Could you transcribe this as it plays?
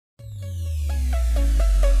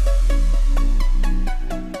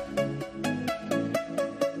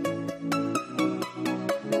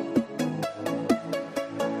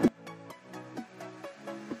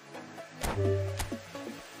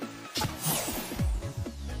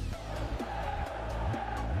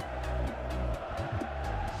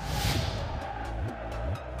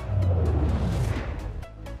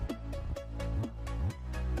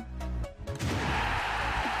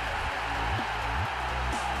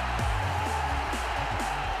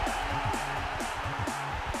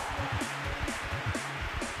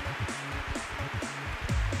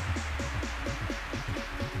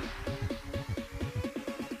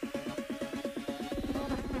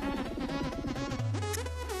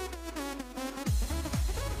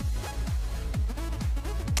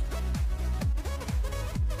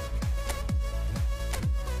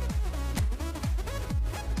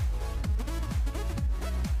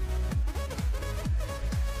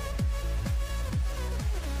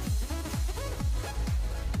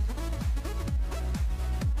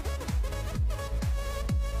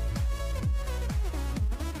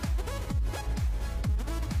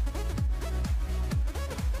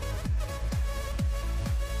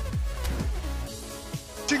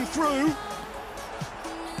through.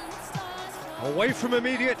 Away from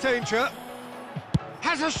immediate danger.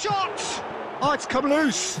 Has a shot! Oh, it's come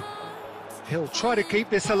loose. He'll try to keep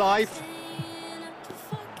this alive.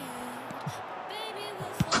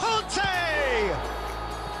 Conte!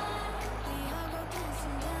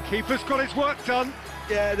 Keeper's got his work done.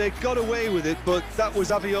 Yeah, they got away with it, but that was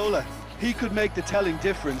Aviola. He could make the telling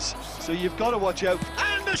difference, so you've got to watch out.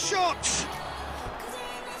 And the shot!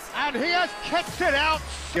 And he has kept it out.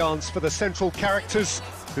 Chance for the central characters,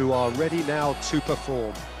 who are ready now to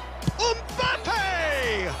perform.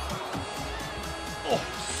 Mbappe! Oh,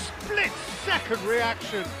 split-second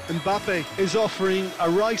reaction. Mbappe is offering a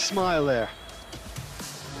wry smile there.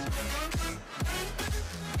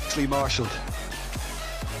 Nicely marshalled.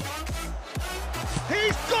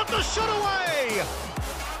 He's got the shot away!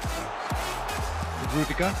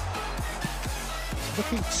 Rudiger.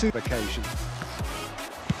 Looking to occasion.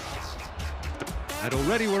 And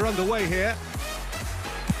already we're underway here.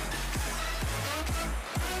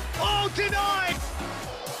 Oh, denied!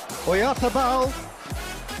 Oyarzabal!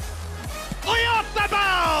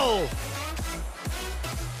 Oyarzabal!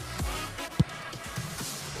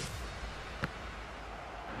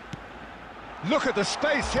 Look at the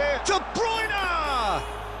space here. De Bruyne!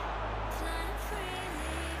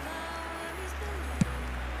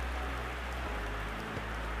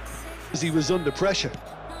 As he was under pressure.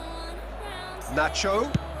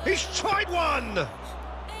 Nacho, he's tried one!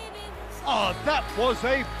 Oh, that was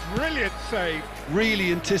a brilliant save.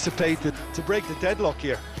 Really anticipated to break the deadlock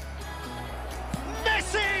here.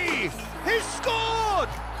 Messi! He's scored!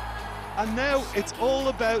 And now it's all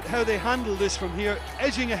about how they handle this from here.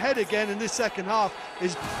 Edging ahead again in this second half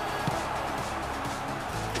is...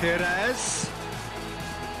 Perez.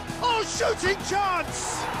 Oh, shooting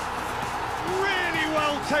chance! Really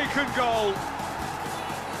well taken goal.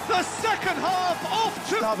 The second half off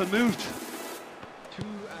to... Haven't moved.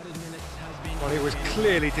 Well, he was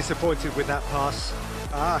clearly disappointed with that pass.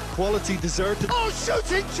 Quality deserted. Oh,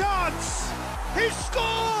 shooting chance! He's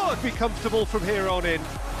scored! Be comfortable from here on in.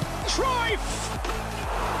 Trife!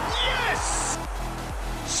 Yes!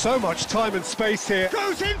 So much time and space here.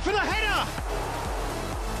 Goes in for the header!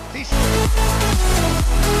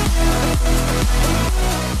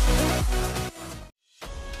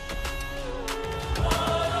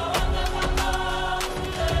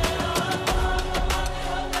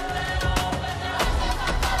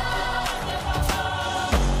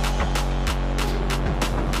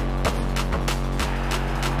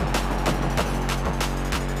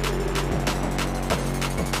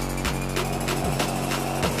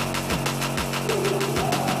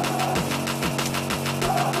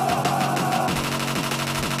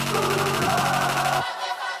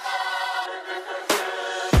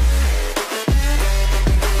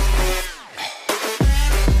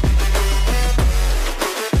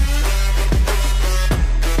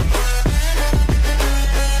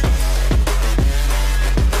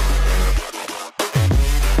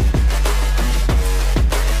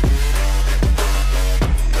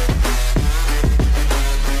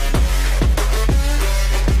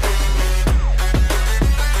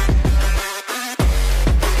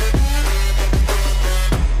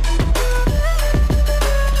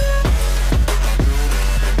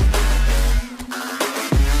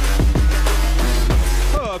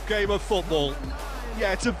 Game of football.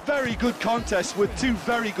 Yeah, it's a very good contest with two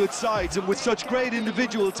very good sides and with such great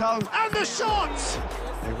individual talent. And the shot!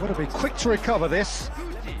 They want to be quick to recover this.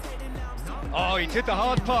 Oh, he did the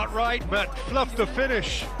hard part right, but fluffed the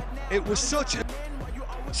finish. It was such a...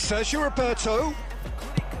 Sergio Roberto.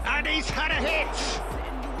 And he's had a hit!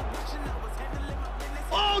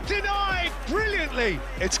 Oh, denied! Brilliantly!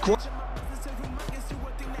 It's quite...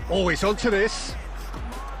 Oh, he's onto this.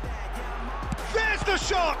 There's the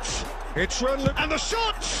shot! It's run and the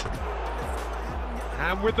shot!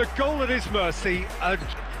 And with the goal at his mercy, oh,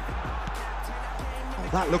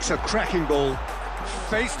 that looks a cracking ball.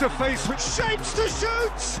 Face to face with Shapes to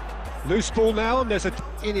shoot! Loose ball now, and there's a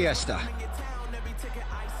Iniesta.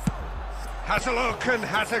 Has a look and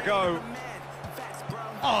has a go.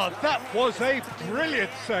 Oh, that was a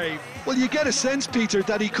brilliant save. Well, you get a sense, Peter,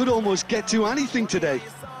 that he could almost get to anything today.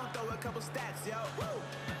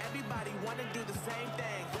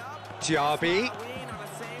 Diaby.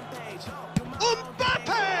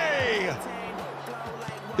 Mbappe!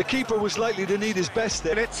 The keeper was likely to need his best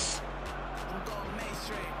there. It's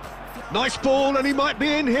nice ball, and he might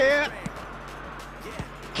be in here.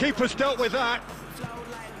 Keeper's dealt with that.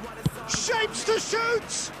 Shapes to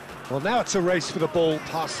shoot! Well, now it's a race for the ball,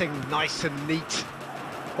 passing nice and neat.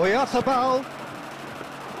 Oyarzabal.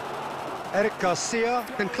 Eric Garcia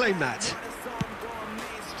can claim that.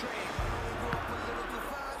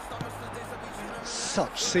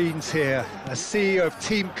 Such scenes here, a sea of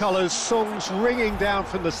team colours, songs ringing down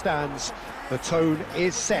from the stands. The tone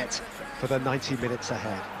is set for the 90 minutes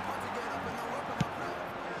ahead.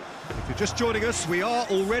 If you're just joining us, we are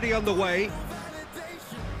already underway.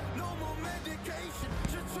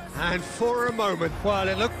 And for a moment, well,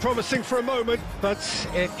 it looked promising for a moment, but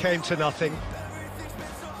it came to nothing.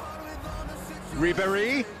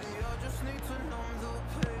 Ribéry.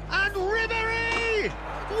 And Ribéry!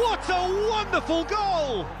 What a wonderful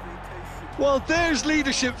goal! Well, there's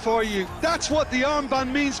leadership for you. That's what the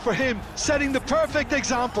armband means for him, setting the perfect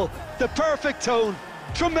example, the perfect tone.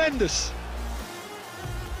 Tremendous.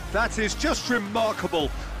 That is just remarkable,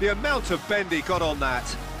 the amount of bend he got on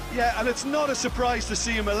that. Yeah, and it's not a surprise to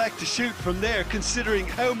see him elect to shoot from there, considering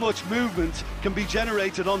how much movement can be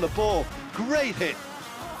generated on the ball. Great hit.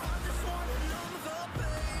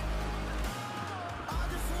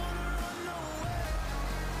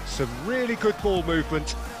 Some really good ball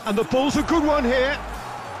movement, and the ball's a good one here.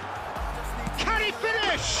 Can he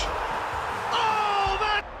finish? Oh,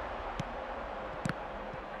 that...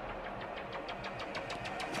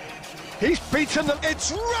 He's beaten them.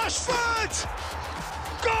 It's Rashford!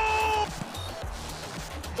 Goal!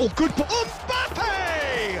 Oh, good ball.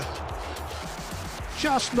 Mbappe!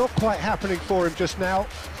 Just not quite happening for him just now.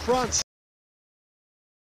 France